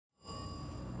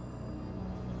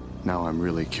Now I'm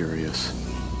really curious.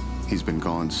 He's been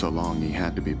gone so long, he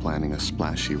had to be planning a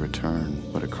splashy return,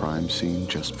 but a crime scene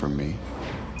just for me?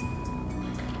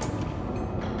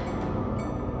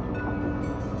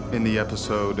 In the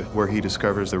episode where he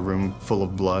discovers the room full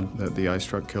of blood that the ice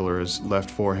truck killer has left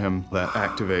for him, that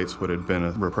activates what had been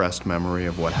a repressed memory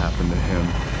of what happened to him.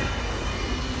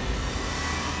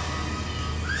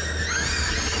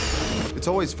 It's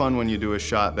always fun when you do a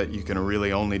shot that you can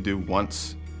really only do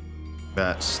once.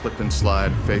 That slip and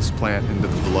slide face plant into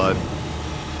the blood.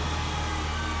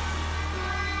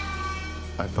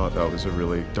 I thought that was a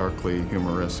really darkly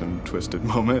humorous and twisted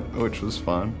moment, which was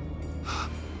fun.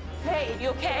 Hey, you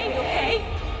okay? You okay?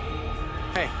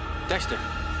 Hey, Dexter,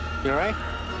 you all right?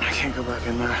 I can't go back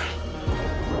in there.